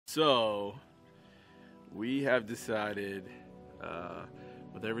So we have decided,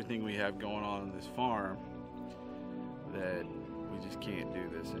 with everything we have going on this farm, that we just can't do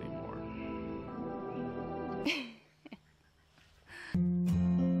this anymore.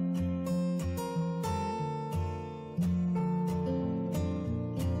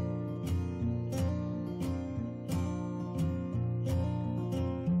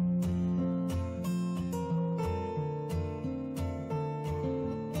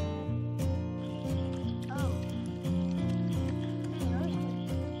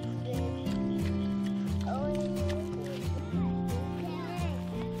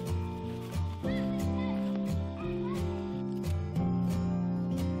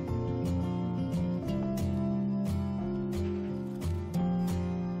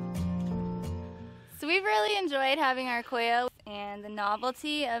 So we've really enjoyed having our quail and the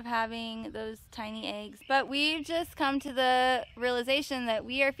novelty of having those tiny eggs, but we've just come to the realization that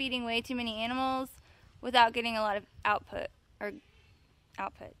we are feeding way too many animals without getting a lot of output.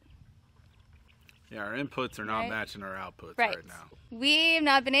 Yeah, our inputs are not matching our outputs right now. We've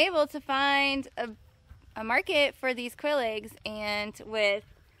not been able to find a market for these quail eggs, and with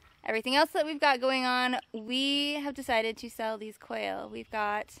everything else that we've got going on, we have decided to sell these quail. We've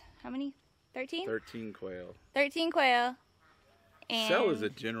got, how many? 13? 13 quail. 13 quail. And sell is a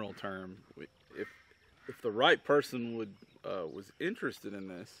general term. If the right person was interested in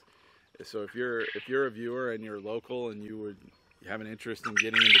this, so if you're a viewer and you're local and you have an interest in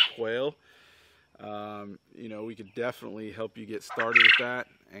getting into quail, you know, we could definitely help you get started with that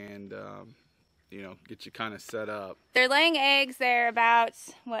and you know, get you kind of set up. They're laying eggs. They're about,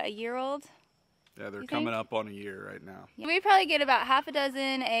 what, a year old? Yeah, they're coming up on a year right now. We probably get about half a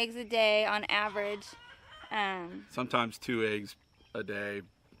dozen eggs a day on average. Sometimes 2 eggs a day.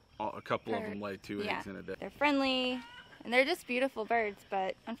 A couple of them lay 2 eggs in a day. They're friendly and they're just beautiful birds,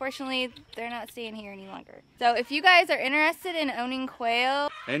 but unfortunately they're not staying here any longer. So if you guys are interested in owning quail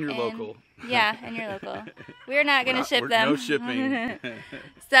and you're local. Yeah, and you're local. We're not going to ship them. No shipping.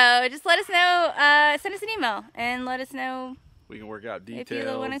 So just let us know, send us an email and let us know. We can work out details. If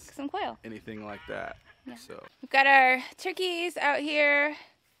you want some quail. Anything like that. Yeah. So we've got our turkeys out here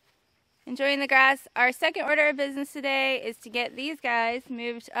enjoying the grass. Our second order of business today is to get these guys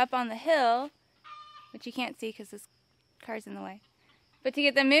moved up on the hill, which you can't see because this car's in the way. But to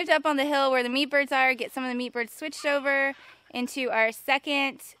get them moved up on the hill where the meatbirds are, get some of the meatbirds switched over into our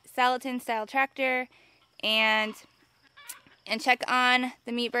second Salatin style tractor and check on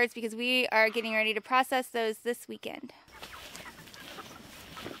the meatbirds because we are getting ready to process those this weekend.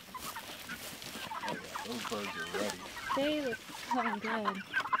 Those birds are ready. They look so good.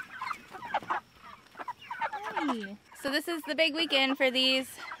 Hey. So this is the big weekend for these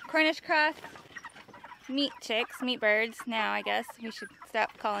Cornish Cross meat birds. Now I guess we should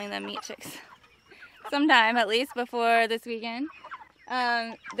stop calling them meat chicks. Sometime at least before this weekend.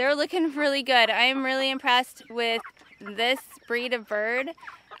 They're looking really good. I am really impressed with this breed of bird.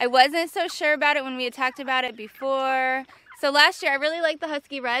 I wasn't so sure about it when we had talked about it before. So last year I really liked the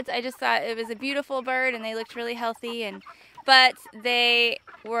Husky Reds. I just thought it was a beautiful bird and they looked really healthy, but they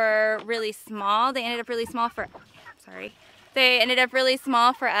were really small. They ended up really small for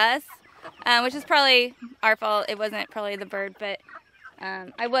us, which is probably our fault. It wasn't probably the bird, but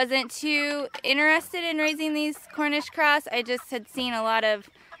I wasn't too interested in raising these Cornish Cross. I just had seen a lot of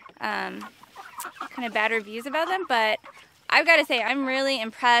kind of bad reviews about them, but I've got to say I'm really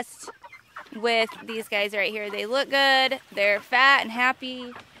impressed with these guys right here. They look good, they're fat and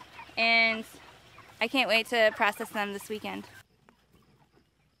happy, and I can't wait to process them this weekend.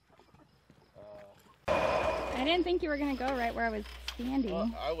 I didn't think you were going to go right where I was standing. Well,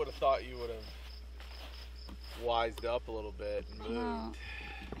 I would have thought you would have wised up a little bit and moved. Oh,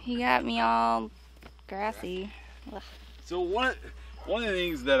 he got me all grassy. Ugh. So one of the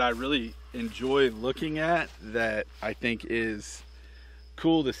things that I really enjoy looking at that I think is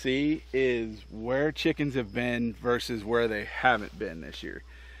cool to see is where chickens have been versus where they haven't been this year.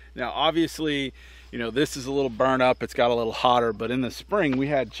 Now obviously, you know, this is a little burnt up, it's got a little hotter, but in the spring we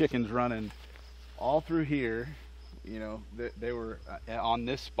had chickens running all through here. You know, they were on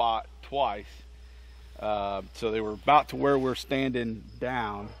this spot twice, so they were about to where we're standing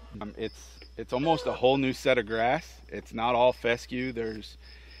down. It's almost a whole new set of grass. It's not all fescue. There's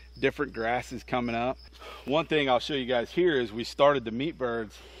different grasses coming up. One thing I'll show you guys here is we started the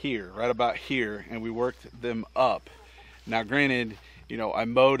meatbirds here, right about here, and we worked them up. Now granted, you know, I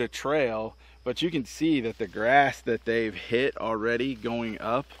mowed a trail, but you can see that the grass that they've hit already going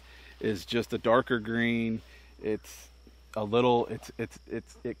up is just a darker green. It's a little,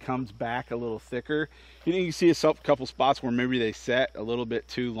 it comes back a little thicker. You know, you see a couple spots where maybe they set a little bit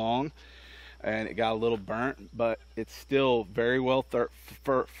too long and it got a little burnt, but it's still very well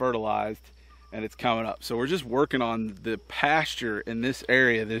fertilized and it's coming up. So we're just working on the pasture in this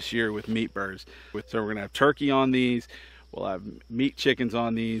area this year with meatbirds. So we're gonna have turkey on these, we'll have meat chickens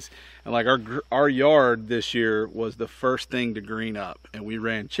on these, and like our yard this year was the first thing to green up, and we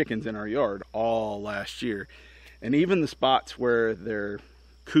ran chickens in our yard all last year. And even the spots where their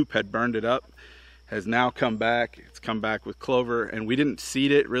coop had burned it up has now come back. It's come back with clover, and we didn't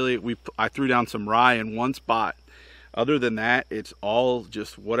seed it really. I threw down some rye in one spot. Other than that, it's all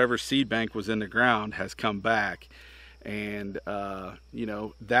just whatever seed bank was in the ground has come back. And you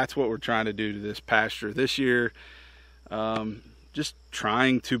know, that's what we're trying to do to this pasture this year. Just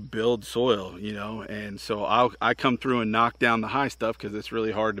trying to build soil, you know. And so I come through and knock down the high stuff because it's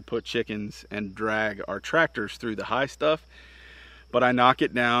really hard to put chickens and drag our tractors through the high stuff. But I knock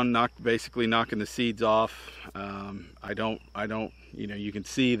it down, basically knocking the seeds off. I don't, you know, you can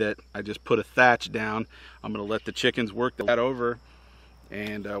see that I just put a thatch down. I'm gonna let the chickens work that over,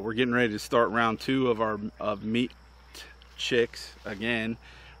 and we're getting ready to start round 2 of meat chicks again.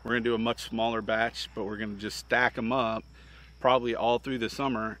 We're gonna do a much smaller batch, but we're gonna just stack them up probably all through the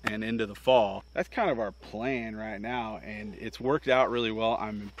summer and into the fall. That's kind of our plan right now, and it's worked out really well.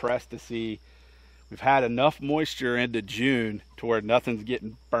 I'm impressed to see we've had enough moisture into June to where nothing's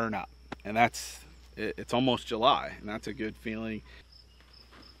getting burnt up, and it's almost July, and that's a good feeling.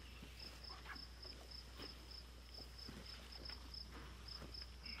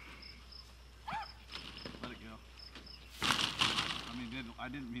 Let it go. I mean, I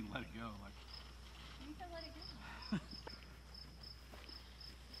didn't mean let it go. Like, You said let it go.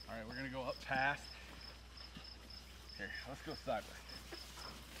 all right, we're gonna go up past. Here, let's go sideways.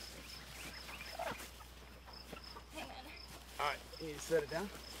 Hang on. All right, you need to set it down.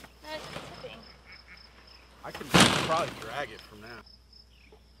 No, it's tipping. I can probably drag it from now.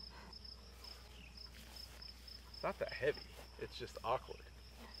 It's not that heavy. It's just awkward.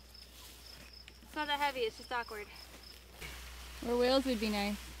 It's not that heavy, it's just awkward. Or wheels would be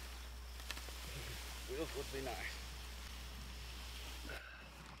nice. Wheels would be nice.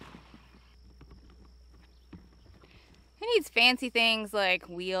 Who needs fancy things like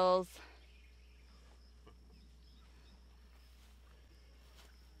wheels?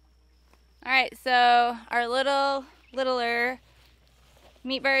 Alright, so our littler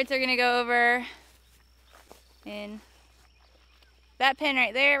meatbirds are gonna go over in that pen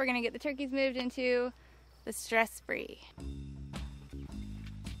right there. We're gonna get the turkeys moved into the stress-free.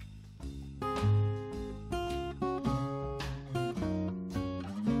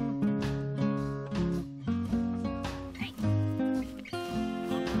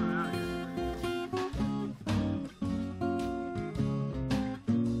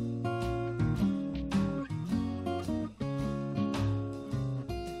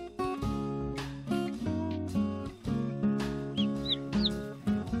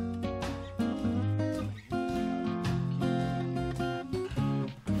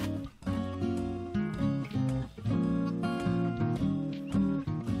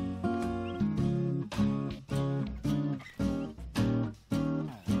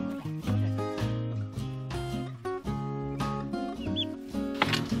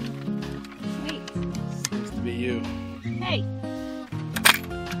 You. Hey.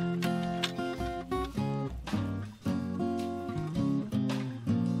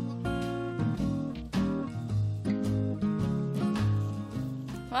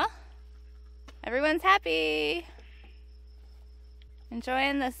 Well, everyone's happy.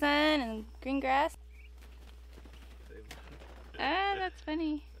 Enjoying the sun and green grass. Ah, that's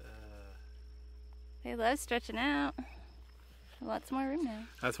funny. They love stretching out. Lots more room now.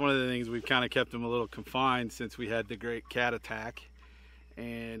 That's one of the things we've kind of kept them a little confined since we had the great cat attack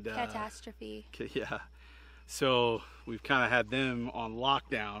and catastrophe. Yeah, so we've kind of had them on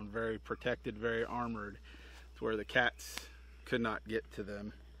lockdown, very protected, very armored, to where the cats could not get to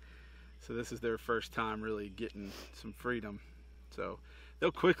them. So this is their first time really getting some freedom. So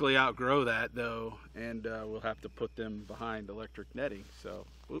they'll quickly outgrow that though, and we'll have to put them behind electric netting. So,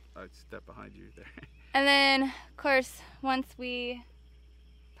 whoop, I stepped behind you there. And then, of course, once we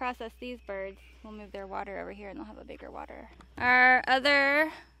process these birds, we'll move their water over here and they'll have a bigger water. Our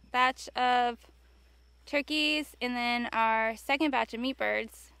other batch of turkeys and then our second batch of meat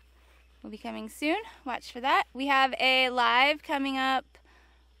birds will be coming soon. Watch for that. We have a live coming up,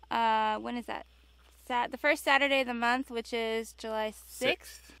 when is that? The first Saturday of the month, which is July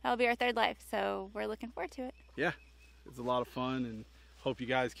 6th. That'll be our third live, so we're looking forward to it. Yeah, it's a lot of fun, and hope you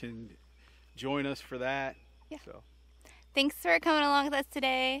guys can join us for that. Yeah. So. Thanks for coming along with us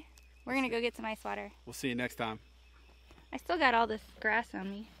today. We're gonna go get some ice water. We'll see you next time. I still got all this grass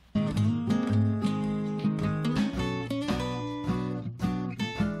on me.